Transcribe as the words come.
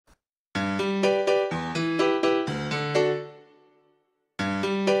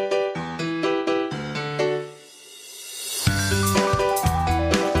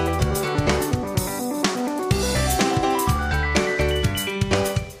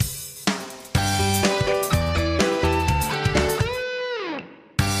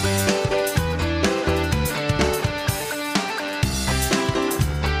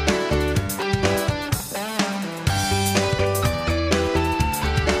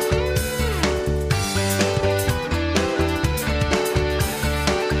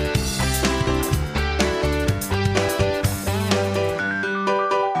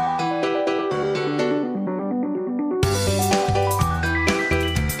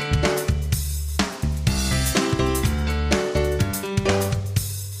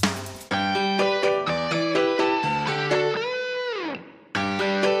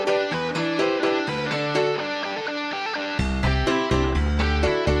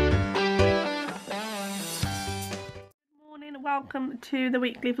welcome to the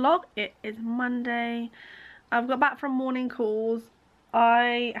weekly vlog. It is Monday. I've got back from morning calls.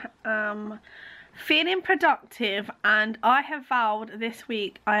 I am feeling productive and I have vowed this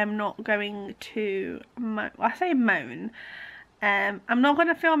week I am not going to moan. I'm not going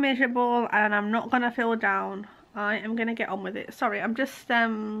to feel miserable and I'm not going to feel down. I am going to get on with it. Sorry, I'm just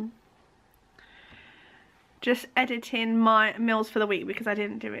editing my meals for the week because I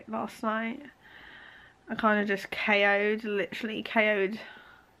didn't do it last night. I kind of just KO'd, literally KO'd.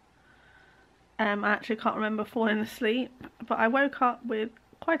 I actually can't remember falling asleep, but I woke up with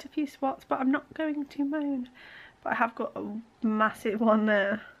quite a few spots, but I'm not going to moan. But I have got a massive one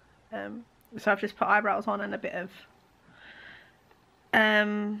there. So I've just put eyebrows on and a bit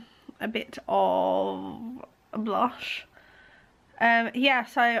of blush. Yeah,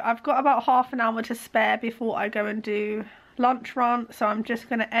 so I've got about half an hour to spare before I go and do lunch run, so I'm just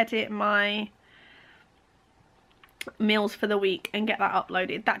going to edit my meals for the week and get that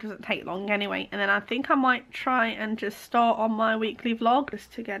uploaded. That doesn't take long anyway, and then I think I might try and just start on my weekly vlog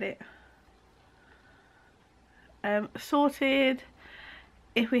just to get it sorted.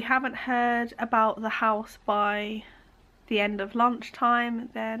 If we haven't heard about the house by the end of lunchtime,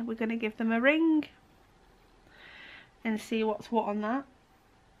 then we're going to give them a ring and see what's what on that.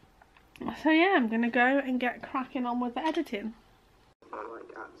 So yeah, I'm going to go and get cracking on with the editing. Are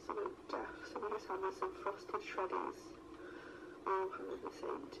like absolute death, so we're just having some frosted shreddies. All having the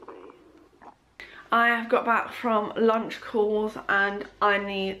same today. I have got back from lunch calls and I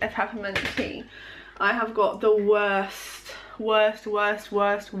need a peppermint tea. I have got the worst. Oh,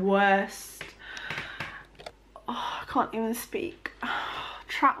 I can't even speak.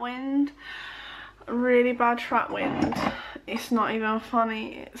 Trap wind. Really bad trap wind. It's not even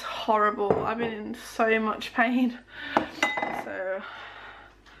funny. It's horrible. I've been in so much pain. So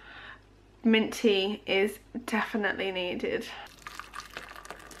mint tea is definitely needed.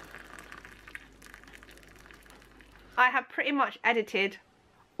 I have pretty much edited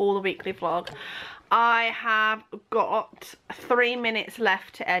all the weekly vlog. I have got 3 minutes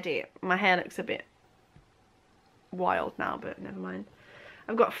left to edit. My hair looks a bit wild now, but never mind.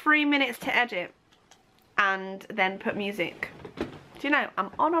 I've got 3 minutes to edit and then put music. Do you know, I'm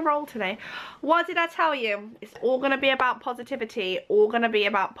on a roll today. What did I tell you? It's all going to be about positivity. All going to be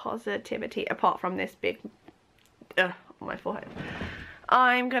about positivity apart from this big on my forehead.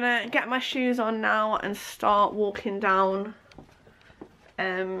 I'm going to get my shoes on now and start walking down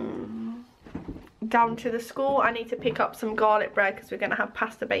down to the school. I need to pick up some garlic bread because we're going to have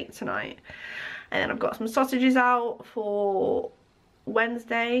pasta bake tonight. And then I've got some sausages out for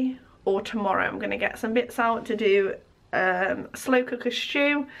Wednesday or tomorrow. I'm going to get some bits out to do slow cooker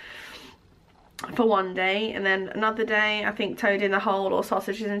stew for one day, and then another day I think toad in the hole or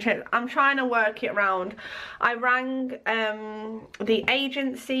sausages and chips. I'm trying to work it around. I rang the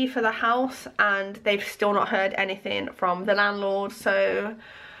agency for the house and they've still not heard anything from the landlord, so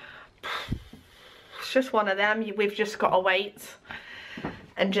it's just one of them. We've just got to wait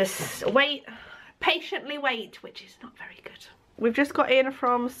and just wait, patiently wait, which is not very good. We've just got in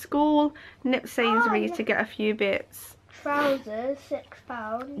from school, nipped Sainsbury's to get a few bits. Trousers,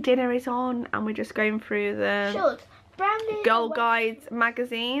 £6. Dinner is on and we're just going through the Girl Guides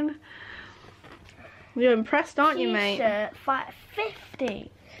magazine. You're impressed, aren't you, mate? T-shirt, £50.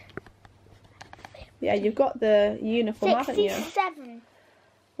 Yeah, you've got the uniform, haven't you? £67.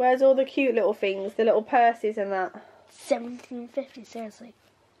 Where's all the cute little things, the little purses and that? £17.50, seriously.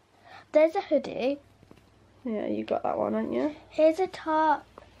 There's a hoodie. Yeah, you got that one, haven't you? Here's a top,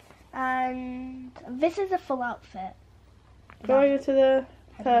 and this is a full outfit. Go over to the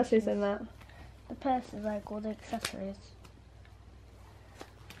purses and that. The purse is like all the accessories.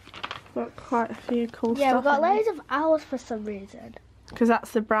 Got quite a few cool stuff. Yeah, we've got loads of owls for some reason. Because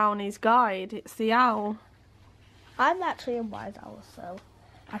that's the brownie's guide. It's the owl. I'm actually a wise owl, so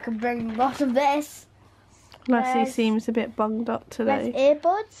I can bring lots of this. Leslie seems a bit bunged up today. There's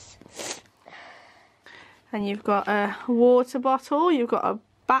earbuds. And you've got a water bottle. You've got a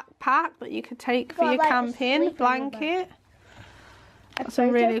backpack that you could take for your like camping, blanket. That's some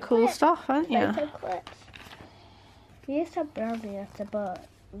really cool stuff, haven't you? Clips. We used to have brownie after, but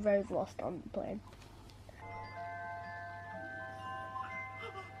Rose lost on the plane.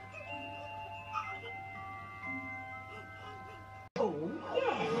 Oh,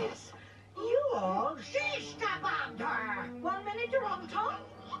 yes. You are Sister Bugger. 1 minute, you're on top.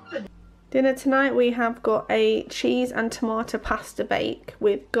 Dinner tonight we have got a cheese and tomato pasta bake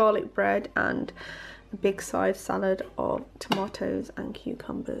with garlic bread and a big side salad of tomatoes and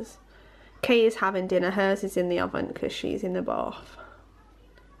cucumbers. Kay is having dinner, hers is in the oven because she's in the bath.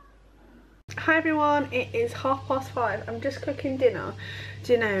 Hi everyone, it is 5:30. I'm just cooking dinner.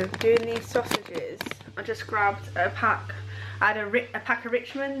 Do you know, doing these sausages, I just grabbed a pack. I had a pack of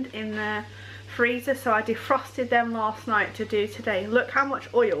Richmond in the freezer, so I defrosted them last night to do today. Look how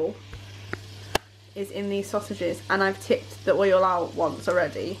much oil is in these sausages, and I've tipped the oil out once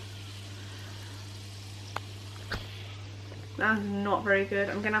already. That's not very good.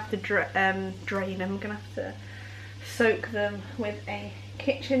 I'm gonna have to drain them. I'm gonna have to soak them with a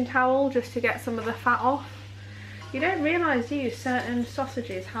kitchen towel just to get some of the fat off. You don't realise, do you, certain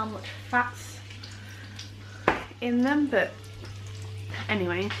sausages how much fat's in them, but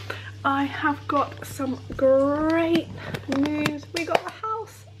anyway, I have got some great news. We got the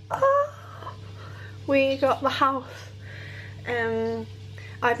house. We got the house.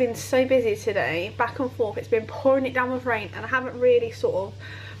 I've been so busy today, back and forth. It's been pouring it down with rain, and I haven't really sort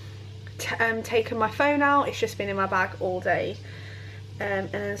of taken my phone out. It's just been in my bag all day.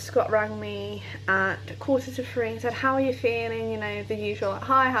 And then Scott rang me at 2:45 and said, how are you feeling? You know, the usual, like,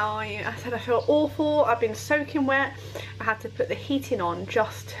 hi, how are you? I said, I feel awful. I've been soaking wet. I had to put the heating on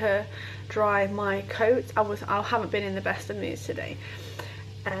just to dry my coat. I haven't been in the best of moods today.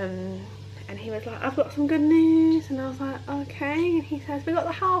 And he was like, I've got some good news. And I was like, okay. And he says, we got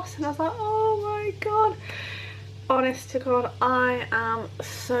the house. And I was like, oh my God. Honest to God, I am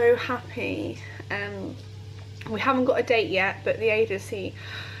so happy. We haven't got a date yet, but the agency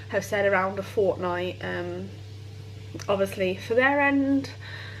have said around a fortnight, obviously for their end,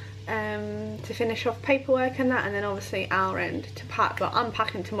 to finish off paperwork and that, and then obviously our end to pack. But I'm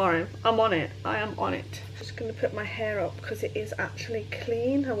packing tomorrow. I'm on it. I am on it. Just going to put my hair up because it is actually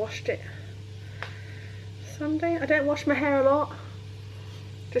clean. I washed it Sunday. I don't wash my hair a lot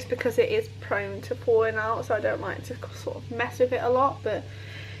just because it is prone to falling out, so I don't like to sort of mess with it a lot. But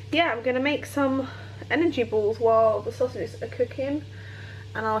yeah, I'm going to make some energy balls while the sausages are cooking,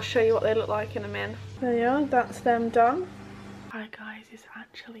 and I'll show you what they look like in a minute. There you are, that's them done. Hi guys, it's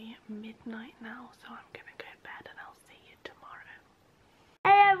actually midnight now, so I'm gonna go to bed and I'll see you tomorrow.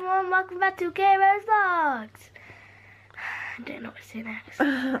 Hey everyone, welcome back to Kairos Vlogs. I don't know what to say next.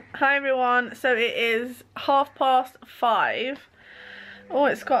 Hi everyone, so it is 5:30. Oh,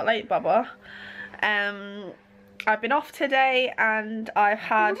 it's got late, Bubba. I've been off today and I've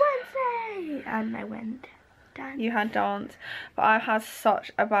had Wednesday, and I went dance. You had dance, but I've had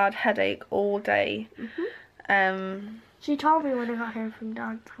such a bad headache all day. She told me when I got home from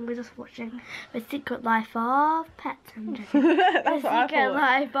dance, and we're just watching The Secret Life of Pets. I'm joking. That's what I Secret thought.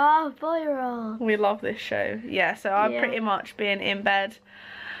 Life of 4-year-old. We love this show. Yeah, so I've pretty much been in bed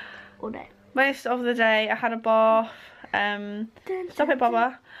All day. most of the day. I had a bath. Stop it,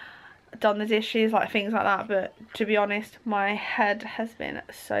 Bubba. Done the dishes, like things like that. But to be honest, my head has been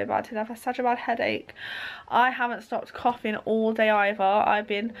so bad today. I've had such a bad headache. I haven't stopped coughing all day either. I've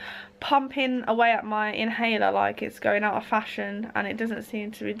been pumping away at my inhaler like it's going out of fashion, and it doesn't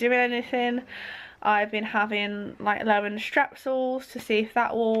seem to be doing anything. I've been having like lemon strepsils to see if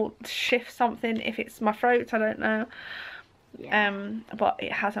that will shift something, if it's my throat, I don't know. Yeah. But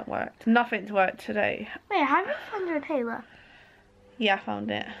it hasn't worked. Nothing's worked today. Wait, have you found your inhaler? Yeah, I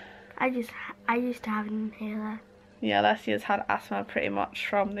found it. I used to have an inhaler. Yeah, Leslie's had asthma pretty much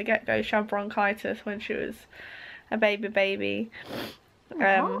from the get-go. She had bronchitis when she was a baby.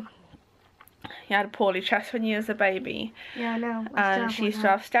 What? You had a poorly chest when you was a baby. Yeah, I know. And she used to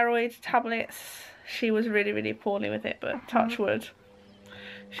have steroid tablets. She was really, really poorly with it, but touch wood.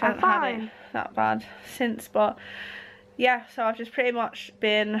 She hasn't had it that bad since. But yeah, so I've just pretty much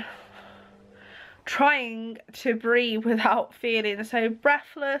been trying to breathe without feeling so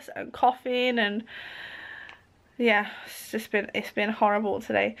breathless and coughing, and yeah, it's been horrible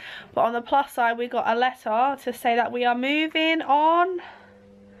today. But on the plus side, we got a letter to say that we are moving on.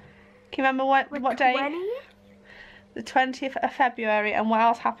 Can you remember what day? 20? The 20th of February. And what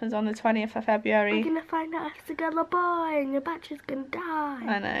else happens on the 20th of February? We're gonna find out if it's a girl or boy, and your battery's gonna die.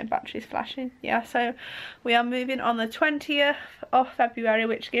 I know, battery's flashing. Yeah, so we are moving on the 20th of February,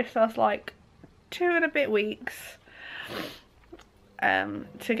 which gives us like 2 and a bit weeks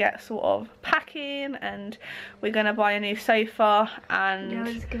to get sort of packing, and we're gonna buy a new sofa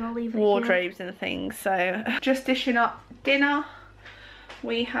and wardrobes and things. So just dishing up dinner.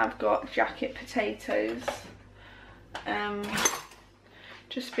 We have got jacket potatoes.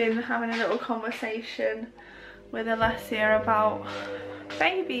 Just been having a little conversation with Alessia about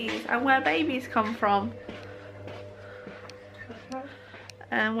babies and where babies come from,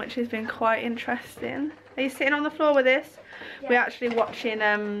 which has been quite interesting. Are you sitting on the floor with this? Yeah. We're actually watching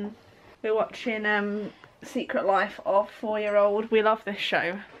Secret Life of 4-year-old. We love this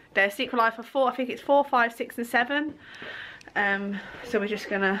show. There's Secret Life of 4, I think it's 4, 5, 6 and 7. So we're just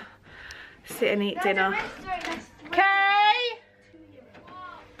gonna sit and eat dinner. Kay!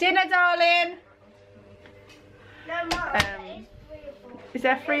 Dinner, darling! Is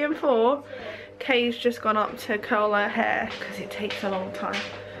there 3 and 4? Kay's just gone up to curl her hair because it takes a long time.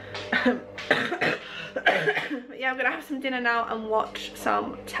 But yeah, I'm gonna have some dinner now and watch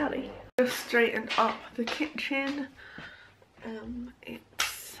some telly. Just straightened up the kitchen.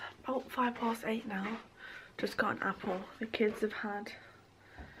 It's about 8:05 now. Just got an apple. The kids have had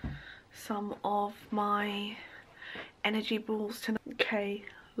some of my energy balls tonight. Kay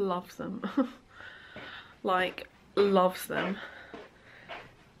loves them. Like, loves them.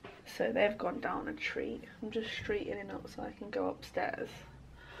 So they've gone down a treat. I'm just straightening up so I can go upstairs.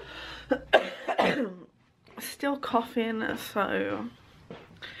 Still coughing, so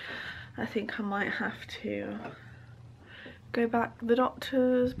I think I might have to go back to the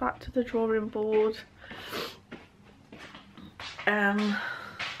doctors, back to the drawing board.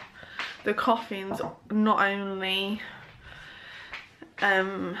 The coughing's not only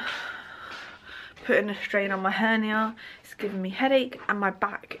putting a strain on my hernia, it's giving me headache, and my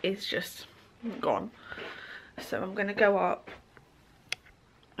back is just gone. So I'm gonna go up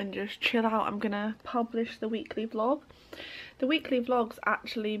and just chill out. I'm gonna publish the weekly vlog. The weekly vlog's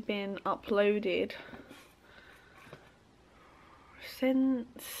actually been uploaded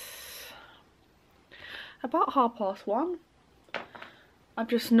since about 1:30. I've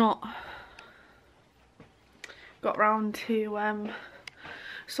just not got round to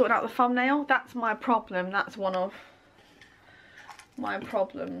sorting out the thumbnail. That's my problem. That's one of my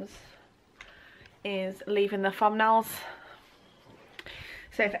problems, is leaving the thumbnails.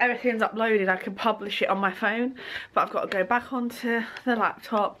 So if everything's uploaded, I can publish it on my phone, but I've got to go back onto the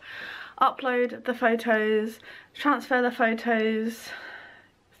laptop, upload the photos, transfer the photos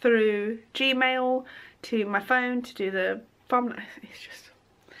through Gmail to my phone to do the thumbnail. It's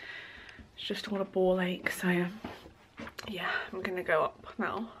just all a ball ache. So yeah, I'm gonna go up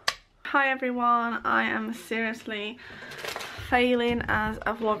now. Hi everyone, I am seriously failing as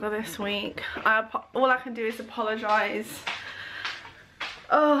a vlogger this week. All I can do is apologise.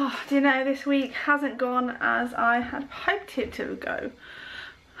 Oh, do you know, this week hasn't gone as I had hoped it to go.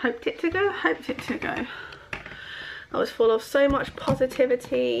 Hoped it to go? Hoped it to go. I was full of so much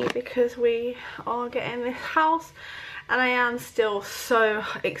positivity because we are getting this house, and I am still so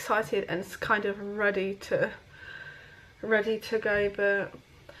excited and kind of ready to go, but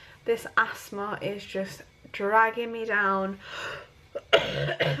this asthma is just dragging me down.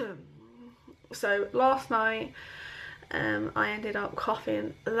 So last night I ended up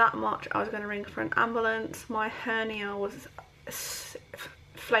coughing that much I was going to ring for an ambulance. My hernia was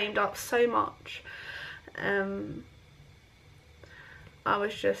flamed up so much. I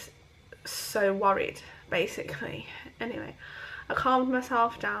was just so worried, basically. Anyway, I calmed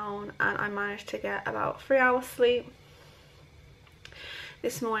myself down and I managed to get about 3 hours sleep.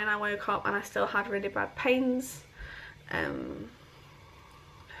 This morning I woke up and I still had really bad pains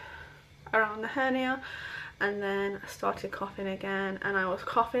around the hernia, and then I started coughing again, and I was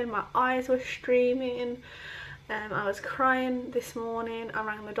coughing, my eyes were streaming. I was crying this morning. I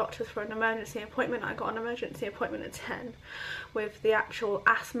rang the doctors for an emergency appointment. I got an emergency appointment at 10 with the actual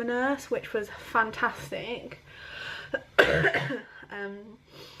asthma nurse, which was fantastic.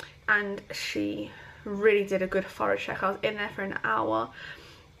 And she really did a good thorough check. I was in there for an hour,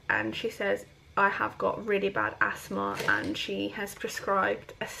 and she says I have got really bad asthma, and she has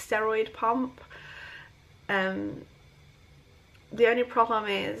prescribed a steroid pump. The only problem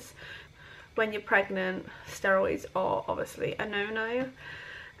is, when you're pregnant, steroids are obviously a no-no.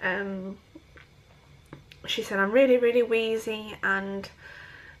 She said I'm really wheezy, and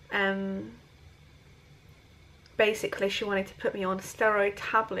basically she wanted to put me on steroid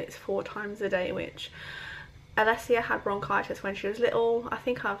tablets 4 times a day, which Alessia had bronchitis when she was little. I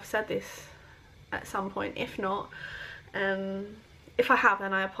think I've said this at some point. If not, if I have,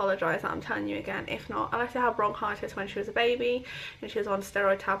 then I apologise that I'm telling you again. If not, Alessia had bronchitis when she was a baby, and she was on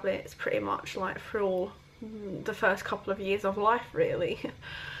steroid tablets pretty much like for all the first couple of years of life, really.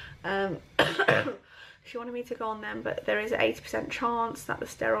 She wanted me to go on them, but there is an 80% chance that the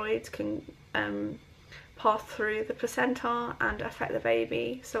steroids can pass through the placenta and affect the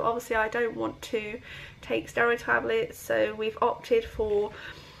baby. So obviously I don't want to take steroid tablets, so we've opted for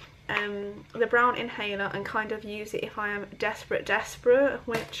the brown inhaler and kind of use it if I am desperate,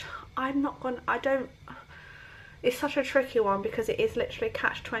 which I'm not gonna, it's such a tricky one because it is literally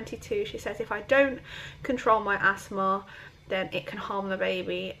catch-22. She says if I don't control my asthma, then it can harm the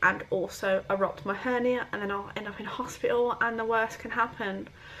baby and also erupt my hernia, and then I'll end up in hospital and the worst can happen.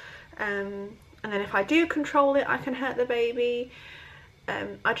 And then if I do control it, I can hurt the baby.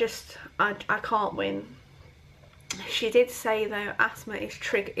 I can't win. She did say though asthma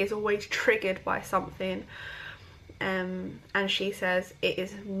is always triggered by something, and she says it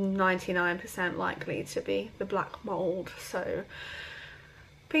is 99% likely to be the black mold. So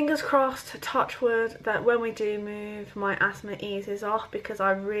fingers crossed, touch wood, that when we do move my asthma eases off, because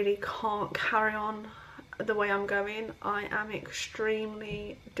I really can't carry on the way I'm going. I am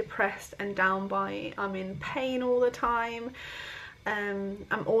extremely depressed and down by it. I'm in pain all the time. I'm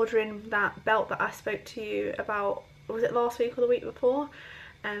ordering that belt that I spoke to you about, was it last week or the week before?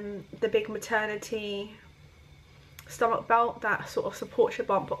 The big maternity stomach belt that sort of supports your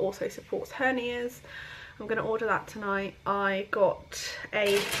bump but also supports hernias. I'm going to order that tonight. I got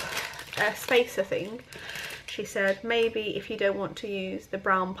a spacer thing. She said maybe if you don't want to use the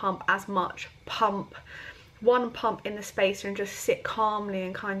brown pump as much, pump one pump in the spacer and just sit calmly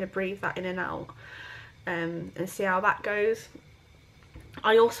and kind of breathe that in and out, and see how that goes.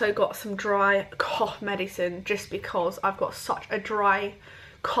 I also got some dry cough medicine just because I've got such a dry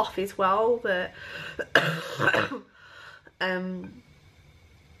cough as well that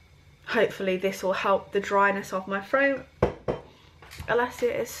hopefully this will help the dryness of my throat.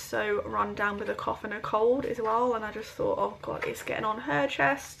 Alessia is so run down with a cough and a cold as well, and I just thought, oh god, it's getting on her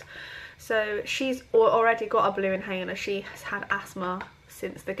chest. So she's already got a blue inhaler. She has had asthma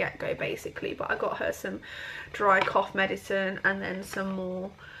since the get-go basically, but I got her some dry cough medicine and then some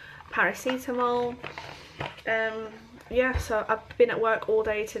more paracetamol. Yeah, so I've been at work all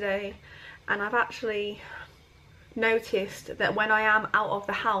day today, and I've actually noticed that when I am out of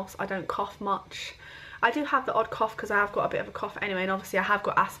the house I don't cough much. I do have the odd cough because I have got a bit of a cough anyway, and obviously I have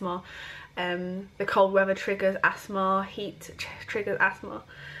got asthma. The cold weather triggers asthma, heat triggers asthma.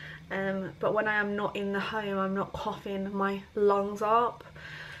 But when I am not in the home, I'm not coughing my lungs up.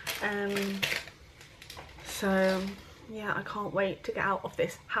 So yeah, I can't wait to get out of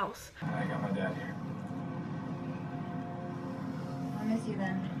this house. I got my dad here. I'll miss you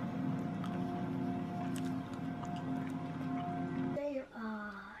then.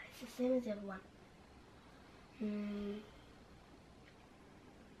 It's the same as everyone.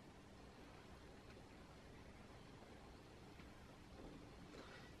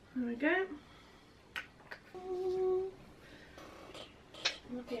 There we go.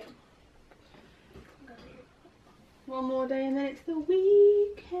 Okay. One more day and then it's the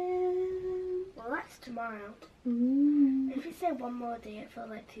weekend. Well, that's tomorrow. If you say one more day, it feels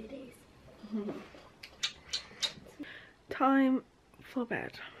like 2 days. Time for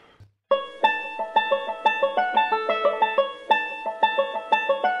bed.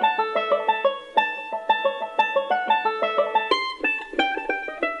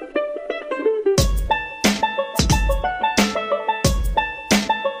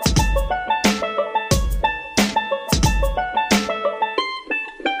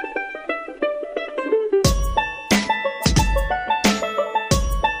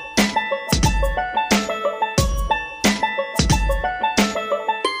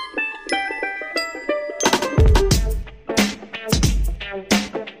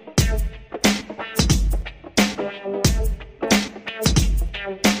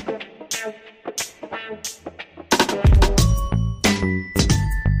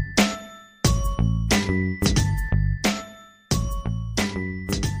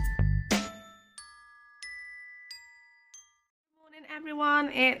 Everyone,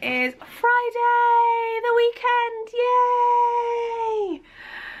 it is Friday, the weekend, yay!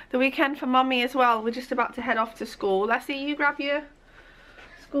 The weekend for mummy as well. We're just about to head off to school. Let's see, you grab your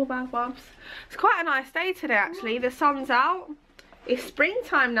school bag, Bubs. It's quite a nice day today actually. The sun's out. It's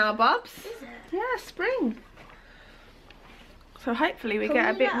springtime now, Bubs. Is it? Yeah, spring. So hopefully we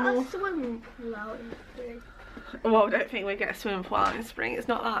get a bit more. Swimming pool out in spring? Well, I don't think we get a swimming pool out in spring. It's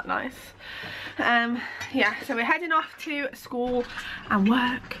not that nice. Yeah, so we're heading off to school and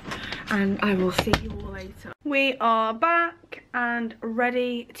work, and I will see you all later. We are back and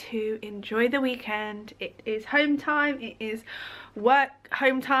ready to enjoy the weekend. It is home time, it is work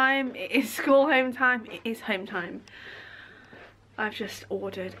home time, it is school home time, it is home time. I've just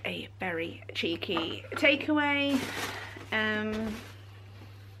ordered a very cheeky takeaway.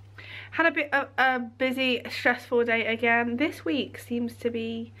 Had a bit of a busy, stressful day again. This week seems to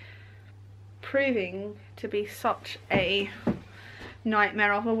be proving to be such a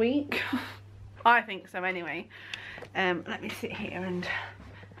nightmare of a week. I think so anyway. Let me sit here and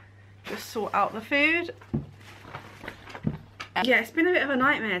just sort out the food. Yeah, it's been a bit of a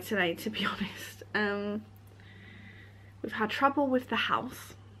nightmare today, to be honest. We've had trouble with the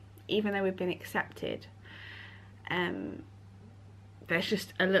house, even though we've been accepted. There's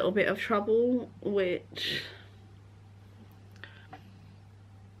just a little bit of trouble, which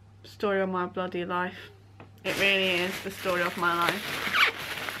story of my bloody life. It really is the story of my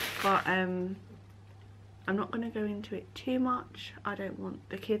life. But I'm not going to go into it too much. I don't want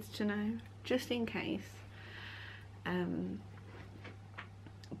the kids to know, just in case.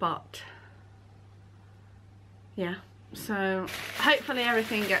 But yeah, so hopefully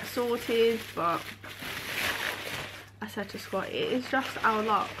everything gets sorted. But I said to Scott, it is just our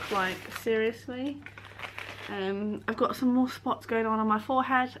luck, like seriously. I've got some more spots going on my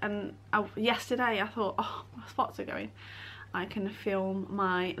forehead, and yesterday I thought, oh, my spots are going. I can film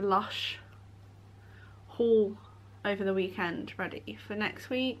my Lush haul over the weekend ready for next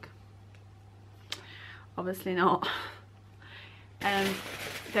week. Obviously not.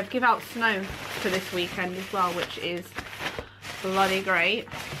 They've given out snow for this weekend as well, which is bloody great.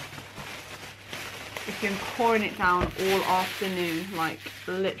 It's been pouring it down all afternoon, like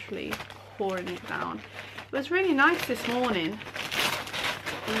literally pouring it down. It was really nice this morning,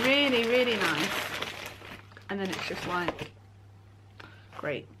 really, really nice, and then it's just like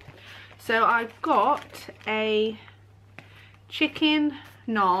great. So I've got a chicken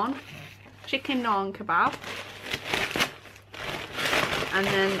naan kebab, and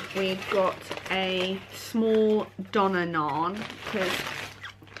then we've got a small doner naan because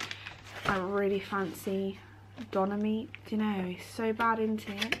I really fancy doner meat. Do you know, he's so bad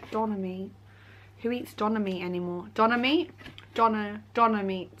into it. Doner meat. Who eats doner meat anymore? Doner meat? Doner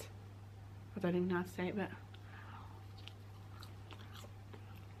meat. I don't even know how to say it, but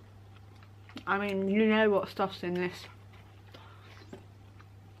I mean, you know what stuff's in this.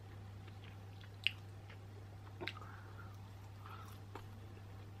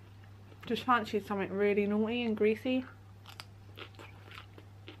 Just fancy something really naughty and greasy.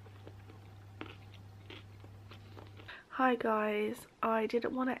 Hi guys, I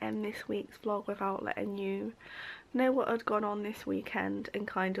didn't want to end this week's vlog without letting you know what had gone on this weekend and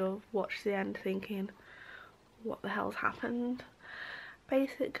kind of watch the end thinking, what the hell's happened?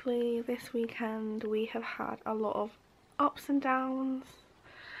 Basically, this weekend we have had a lot of ups and downs.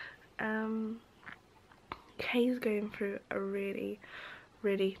 Kay's going through a really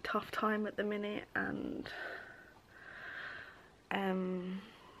tough time at the minute, and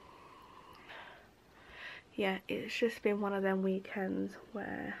yeah, it's just been one of them weekends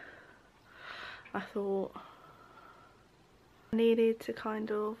where I thought I needed to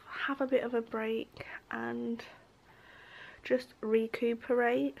kind of have a bit of a break and just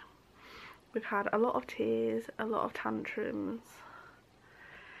recuperate. We've had a lot of tears, a lot of tantrums.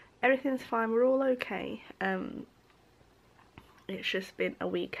 Everything's fine, we're all okay. It's just been a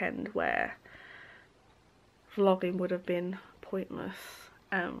weekend where vlogging would have been pointless.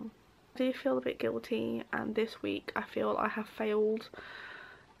 I do feel a bit guilty, and this week I feel I have failed.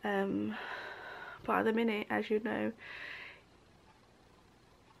 But at the minute, as you know,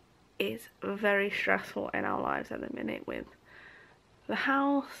 it's very stressful in our lives at the minute with the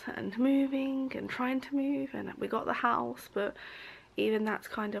house and moving and trying to move, and we got the house, but even that's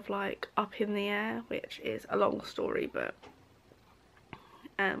kind of like up in the air, which is a long story. But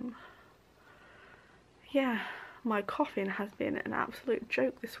yeah, my coughing has been an absolute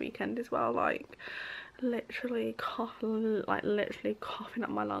joke this weekend as well, like literally coughing up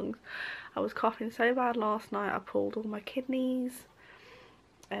my lungs. I was coughing so bad last night I pulled all my kidneys.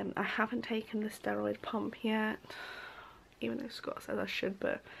 I haven't taken the steroid pump yet, even though Scott says I should,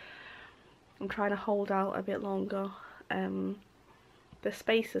 but I'm trying to hold out a bit longer. The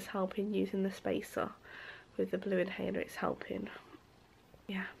spacer's helping, using the spacer with the blue inhaler, it's helping.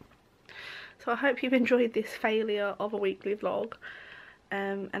 Yeah. So I hope you've enjoyed this failure of a weekly vlog,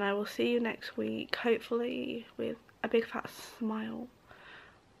 and I will see you next week, hopefully with a big fat smile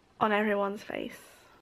on everyone's face.